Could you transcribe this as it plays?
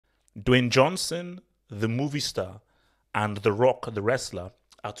Dwayne Johnson, the movie star, and The Rock, the wrestler,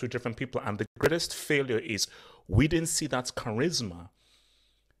 are two different people. And the greatest failure is we didn't see that charisma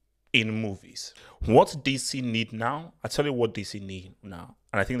in movies. What DC need now? I tell you what DC need now.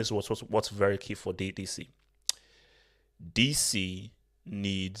 And I think this is what's very key for DC. DC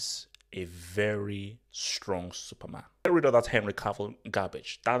needs a very strong Superman. Get rid of that Henry Cavill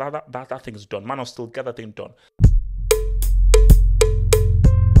garbage. That thing's done. Man of Steel, get that thing done.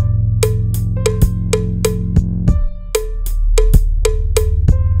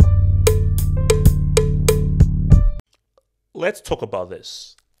 Let's talk about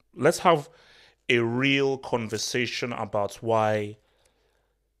this. Let's have a real conversation about why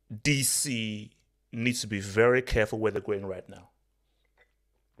DC needs to be very careful where they're going right now.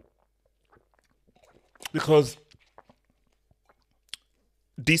 Because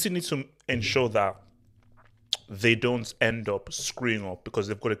DC needs to ensure that they don't end up screwing up because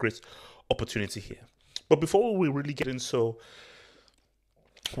they've got a great opportunity here. But before we really get into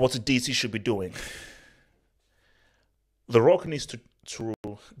what DC should be doing, The Rock needs to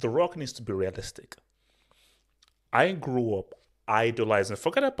be realistic. I grew up idolizing,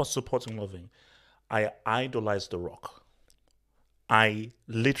 forget about supporting loving. I idolized The Rock. I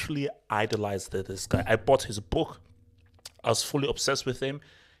literally idolized this guy. I bought his book. I was fully obsessed with him.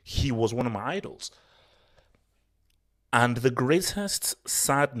 He was one of my idols. And the greatest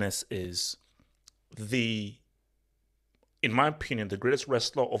sadness is in my opinion, the greatest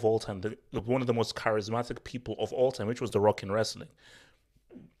wrestler of all time, one of the most charismatic people of all time, which was The Rock in wrestling.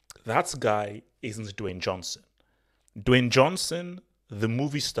 That guy isn't Dwayne Johnson. Dwayne Johnson, the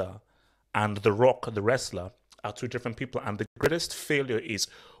movie star, and The Rock, the wrestler, are two different people. And the greatest failure is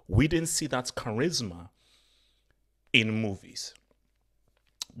we didn't see that charisma in movies.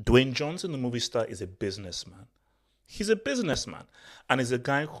 Dwayne Johnson, the movie star, is a businessman. He's a businessman. And he's a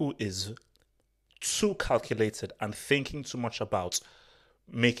guy who is too calculated and thinking too much about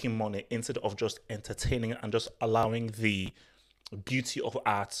making money instead of just entertaining and just allowing the beauty of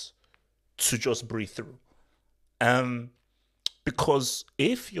art to just breathe through. Because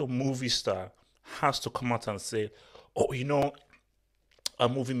if your movie star has to come out and say, oh, a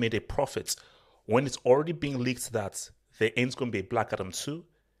movie made a profit, when it's already being leaked that there ain't going to be a Black Adam 2,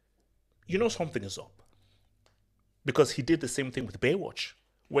 something is up. Because he did the same thing with Baywatch,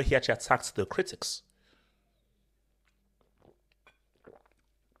 where he actually attacked the critics.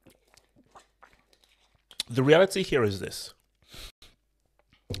 The reality here is this,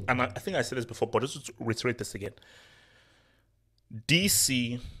 and I think I said this before, but just to reiterate this again.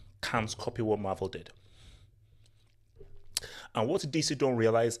 DC can't copy what Marvel did. And what DC don't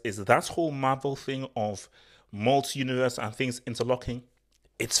realize is that whole Marvel thing of multi-universe and things interlocking,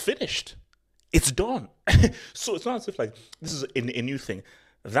 it's finished. It's done. So it's not as if like this is a new thing.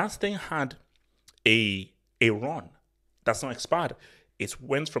 That thing had a run that's not expired. It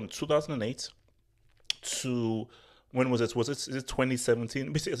went from 2008 to when was it? Is it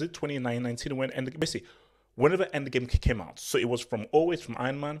 2017? Basically, is it 2019 when whenever Endgame came out? So it was from always from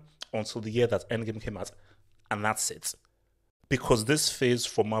Iron Man until the year that Endgame came out, and that's it. Because this phase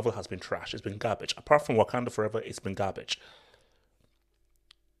for Marvel has been trash. It's been garbage. Apart from Wakanda Forever, it's been garbage.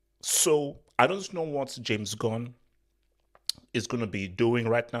 So I don't know what James Gunn is going to be doing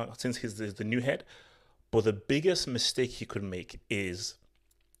right now since he's the new head. But the biggest mistake he could make is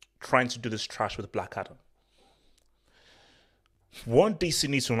trying to do this trash with Black Adam. What DC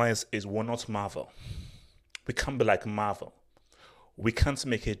needs to realize is we're not Marvel. We can't be like Marvel. We can't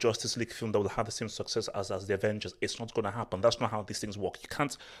make a Justice League film that will have the same success as the Avengers. It's not going to happen. That's not how these things work. You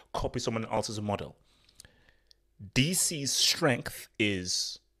can't copy someone else's model. DC's strength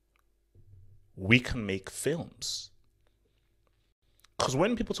is we can make films. Because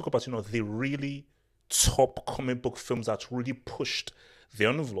when people talk about, the really top comic book films that really pushed the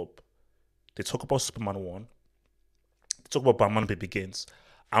envelope, they talk about Superman 1. They talk about Batman Begins.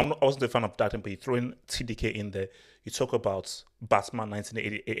 I wasn't a fan of that, but you throw in TDK in there. You talk about Batman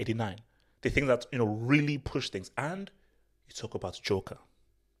 1989. The things that, really push things. And you talk about Joker.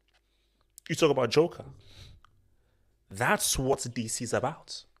 That's what DC's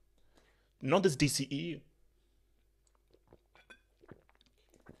about. Not this DCEU.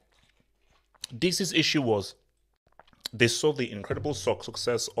 DC's issue was they saw the incredible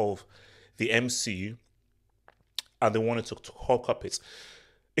success of the MCU and they wanted to hawk up it.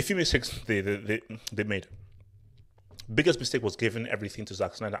 A few mistakes they made. Biggest mistake was giving everything to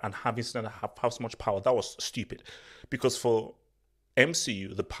Zack Snyder and having Snyder have so much power. That was stupid. Because for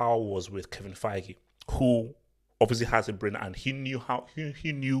MCU, the power was with Kevin Feige, who obviously has a brain and he knew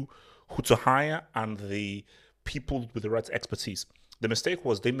who to hire and the people with the right expertise. The mistake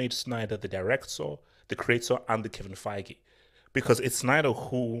was they made Snyder the director, the creator, and the Kevin Feige, because it's Snyder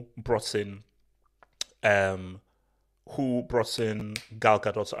um, who brought in Gal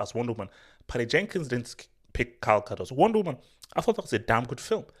Gadot as Wonder Woman. Patty Jenkins didn't pick Gal Gadot. Wonder Woman, I thought that was a damn good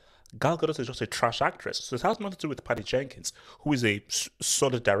film. Gal Gadot is just a trash actress, so it has nothing to do with Patty Jenkins, who is a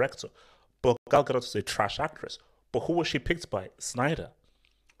solid director. But Gal Gadot is a trash actress. But who was she picked by? Snyder.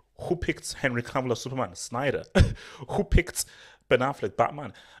 Who picked Henry Cavill as Superman? Snyder. Who picked Ben Affleck,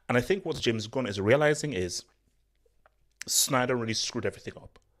 Batman? And I think what James Gunn is realizing is Snyder really screwed everything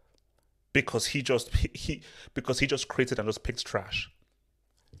up because he just created and just picked trash.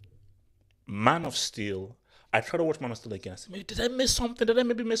 Man of Steel. I tried to watch Man of Steel again. I said, did I miss something? Did I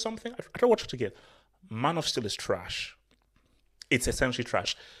maybe miss something? I tried to watch it again. Man of Steel is trash. It's essentially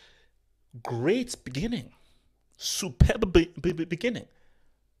trash. Great beginning. Superb beginning.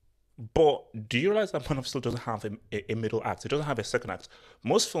 But do you realize that Man of Steel doesn't have a middle act? It doesn't have a second act.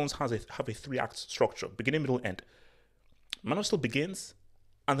 Most films have a 3-act structure, beginning, middle, end. Man of Steel begins,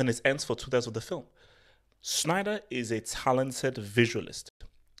 and then it ends for 2/3 of the film. Snyder is a talented visualist.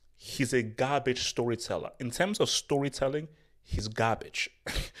 He's a garbage storyteller. In terms of storytelling, he's garbage.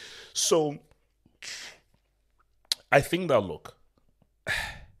 So I think that, look,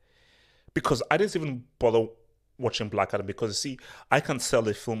 because I didn't even bother watching Black Adam, because, see, I can sell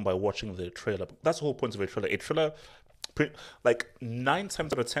a film by watching the trailer. That's the whole point of a trailer. A trailer, like 9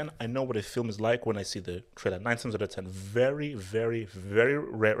 times out of 10, I know what a film is like when I see the trailer. 9 times out of 10, very, very, very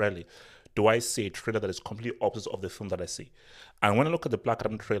rarely do I see a trailer that is completely opposite of the film that I see. And when I look at the Black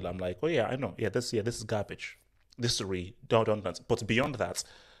Adam trailer, I'm like, oh yeah, I know. This is garbage. This is redundant. But beyond that,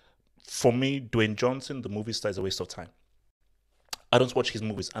 for me, Dwayne Johnson, the movie star, is a waste of time. I don't watch his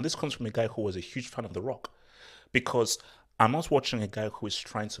movies. And this comes from a guy who was a huge fan of The Rock. Because I'm not watching a guy who is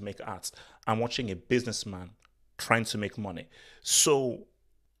trying to make art. I'm watching a businessman trying to make money. So,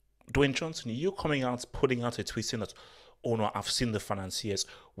 Dwayne Johnson, you coming out, putting out a tweet saying that, oh no, I've seen the financiers.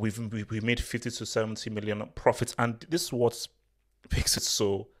 We made 50 to 70 million profits. And this is what makes it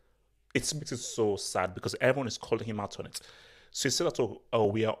so sad, because everyone is calling him out on it. So he said that, oh,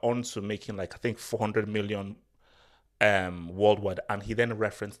 we are on to making, like, I think 400 million worldwide. And he then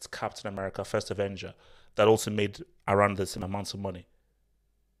referenced Captain America, First Avenger, that also made around the same amount of money.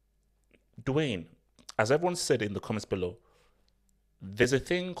 Dwayne, as everyone said in the comments below, there's a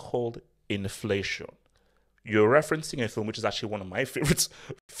thing called inflation. You're referencing a film which is actually one of my favorite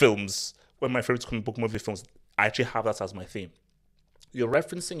films, one of my favorite comic book movie films. I actually have that as my theme. You're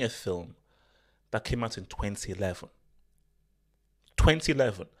referencing a film that came out in 2011.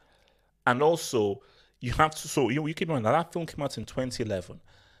 2011. And also, you have to, so you keep in mind that film came out in 2011,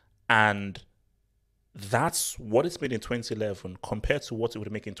 and that's what it's made in 2011 compared to what it would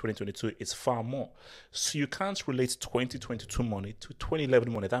make in 2022 is far more. So you can't relate 2022 money to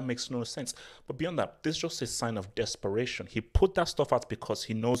 2011 money. That makes no sense. But beyond that, this is just a sign of desperation. He put that stuff out because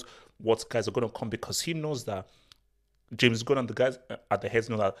he knows what guys are going to come, because he knows that James Gunn and the guys at the heads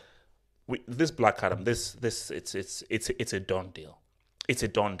know that this Black Adam, it's a done deal. It's a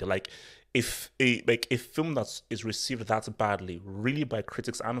done deal. Like if a film that is received that badly, really, by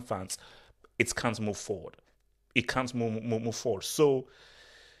critics and fans, it can't move forward. It can't move forward. So,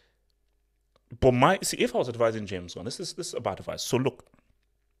 but if I was advising James Gunn, this is a bad advice. So look,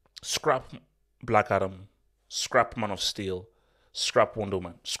 scrap Black Adam, scrap Man of Steel, scrap Wonder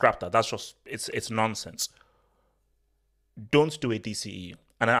Woman, scrap that. That's just it's nonsense. Don't do a DCEU,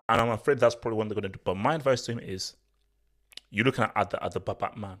 and I'm afraid that's probably what they're going to do. But my advice to him is, you look at the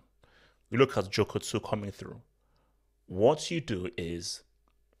Batman, you look at Joker 2 coming through. What you do is,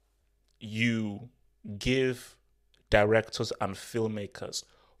 you give directors and filmmakers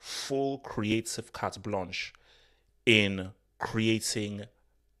full creative carte blanche in creating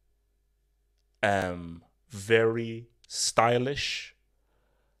very stylish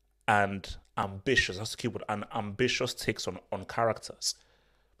and ambitious, that's the keyword, and ambitious takes on characters.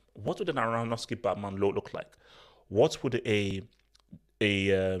 What would an Aronofsky Batman look like? What would a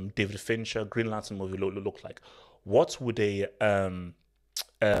David Fincher Green Lantern movie look like? What would a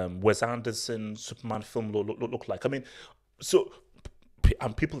Wes Anderson Superman film look like? I mean, so,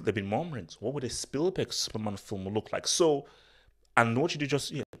 and people, they've been murmuring, what would a Spielberg Superman film look like? So, and what you do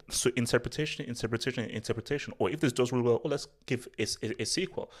just, so interpretation, or if this does really well, let's give a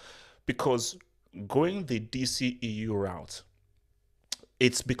sequel. Because going the DCEU route,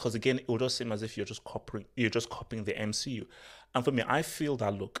 it's because, again, it will just seem as if you're just copying the MCU. And for me, I feel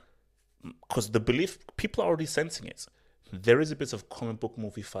that, look, because the belief, people are already sensing it, there is a bit of comic book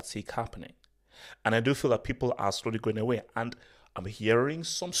movie fatigue happening. And I do feel that people are slowly going away. And I'm hearing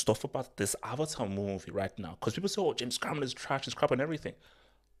some stuff about this Avatar movie right now because people say, "Oh, James Cameron is trash, is crap, and everything."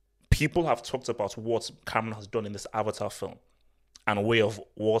 People have talked about what Cameron has done in this Avatar film and Way of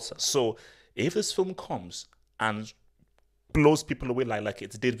Water. So if this film comes and blows people away like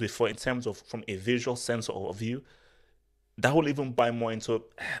it did before in terms of from a visual sense of view, that will even buy more into,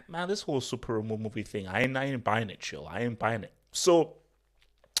 man, this whole super movie thing. I ain't buying it, chill. I ain't buying it. So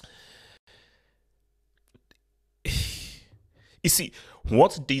you see,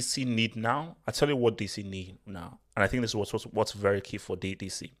 what DC need now, I tell you what DC need now. And I think this is what's very key for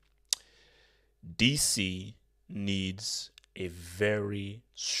DC. DC needs a very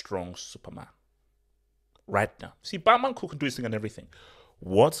strong Superman right now. See, Batman can do his thing and everything.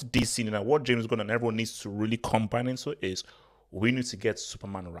 What DC and what James Gunn and everyone needs to really combine into is we need to get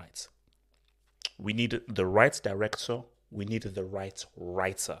Superman right. We need the right director. We need the right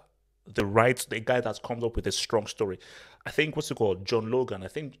writer. The guy that comes up with a strong story. I think what's it called? John Logan. I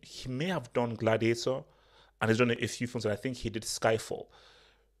think he may have done Gladiator and he's done a few films. And I think he did Skyfall.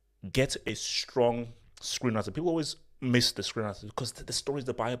 Get a strong screenwriter. People always miss the screenwriter because the story is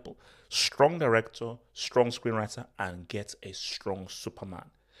the Bible. Strong director, strong screenwriter, and get a strong Superman.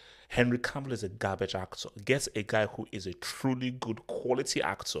 Henry Cavill is a garbage actor. Get a guy who is a truly good quality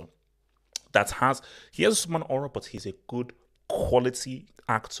actor he has a Superman aura, but he's a good quality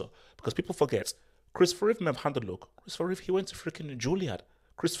actor. Because people forget, Christopher Reeve may have had a look. Christopher Reeve, he went to freaking Juilliard.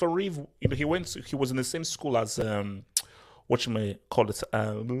 Christopher Reeve, he was in the same school as what you may call it,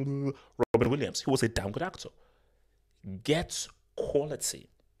 Robin Williams. He was a damn good actor. Get quality.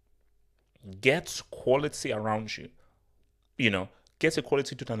 Get quality around you. Get a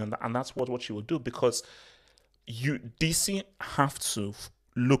quality to them, and that's what you will do, because DC have to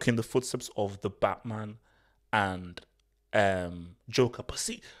look in the footsteps of the Batman and Joker. But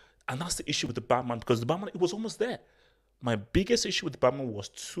see, and that's the issue with the Batman, because the Batman, it was almost there. My biggest issue with the Batman was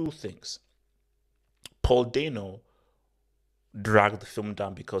two things. Paul Dano dragged the film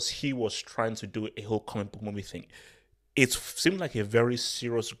down because he was trying to do a whole comic book movie thing. It seemed like a very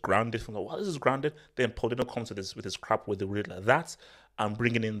serious, grounded film. Like, wow, this is grounded. Then Paul Dano comes to this with his crap with the Riddler. That and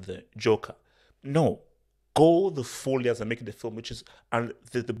bringing in the Joker. No, go the full years and making the film, which is, and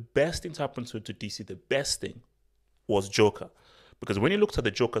the best thing to happen to DC, the best thing was Joker. Because when you looked at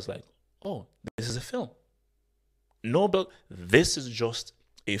the Joker's like, oh, this is a film. No, but this is just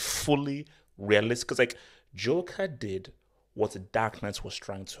a fully realistic, because like Joker did what the Dark Knight was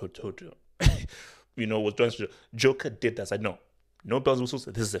trying to do. Was trying to do. Joker did that. I said, no bells and whistles.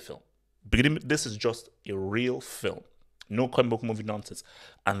 This is a film. This is just a real film. No comic book movie nonsense.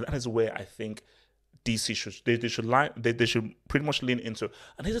 And that is where I think DC should pretty much lean into.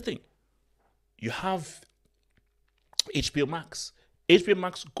 And here's the thing: you have HBO Max. HBO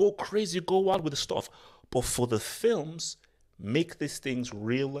Max, go crazy, go wild with the stuff. But for the films, make these things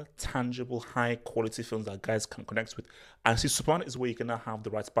real, tangible, high quality films that guys can connect with. And see, Superman is where you cannot have the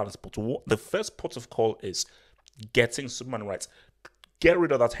right balance. But the first port of call is getting Superman right. Get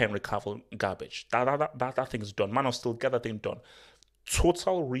rid of that Henry Cavill garbage. That thing is done. Man of Steel, get that thing done.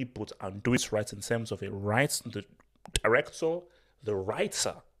 Total reboot and do it right in terms of the director, the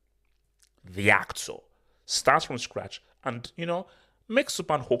writer, the actor. Start from scratch and, make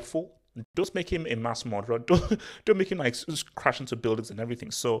Superman hopeful. Don't make him a mass murderer. Don't make him like crash into buildings and everything.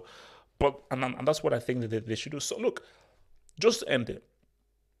 So, and that's what I think that they should do. So look, just to end it,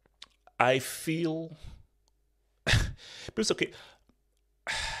 I feel, it's okay.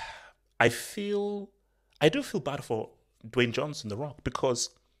 I do feel bad for Dwayne Johnson The Rock, because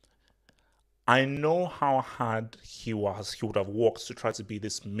I know how hard he would have worked to try to be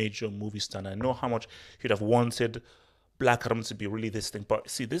this major movie star. I know how much he'd have wanted Black Adam to be really this thing. But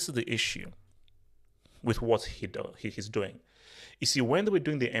see, this is the issue with what he's doing. You see, when they were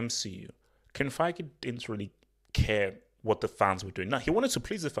doing the MCU, Kevin Feige didn't really care what the fans were doing. Now, he wanted to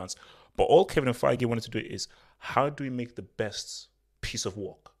please the fans, but all Kevin Feige wanted to do is, how do we make the best piece of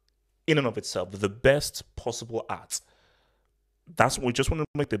work in and of itself, the best possible art? That's what we just want to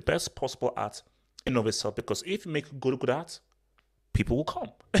make, the best possible art in and of itself, because if you make good art, people will come.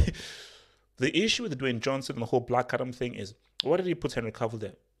 The issue with Dwayne Johnson and the whole Black Adam thing is, why did he put Henry Cavill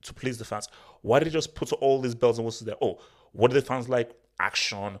there? To please the fans. Why did he just put all these bells and whistles there? Oh, what do the fans like?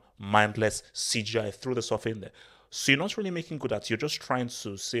 Action, mindless, CGI, throw the stuff in there. So you're not really making good art. You're just trying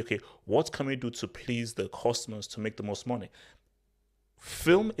to say, okay, what can we do to please the customers to make the most money?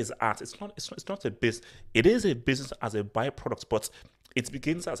 Film is art. It's not a business. It is a business as a byproduct, but it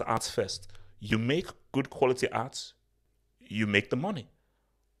begins as art first. You make good quality art, you make the money.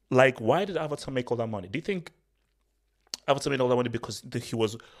 Like, why did Avatar make all that money? Do you think Avatar made all that money because he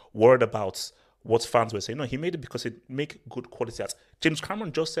was worried about what fans were saying. No, he made it because it make good quality art. James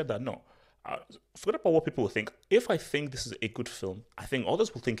Cameron just said that. No, forget about what people will think. If I think this is a good film, I think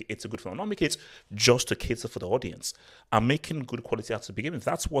others will think it's a good film. I'm not making it just to cater for the audience. I'm making good quality art to begin with.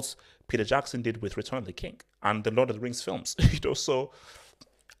 That's what Peter Jackson did with Return of the King and the Lord of the Rings films. So,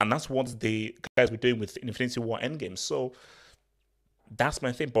 and that's what the guys were doing with Infinity War Endgame. So that's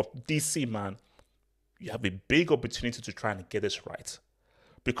my thing. But DC, man, you have a big opportunity to try and get this right.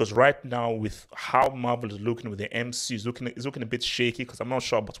 Because right now, with how Marvel is looking with the MC, it's looking a bit shaky because I'm not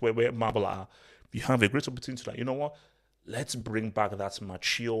sure about where Marvel are. You have a great opportunity to, like, you know what? Let's bring back that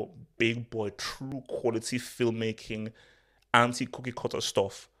mature, big boy, true quality filmmaking, anti-cookie cutter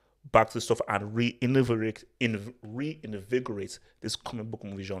stuff back to stuff and reinvigorate this comic book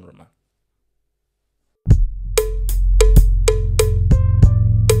movie genre, man.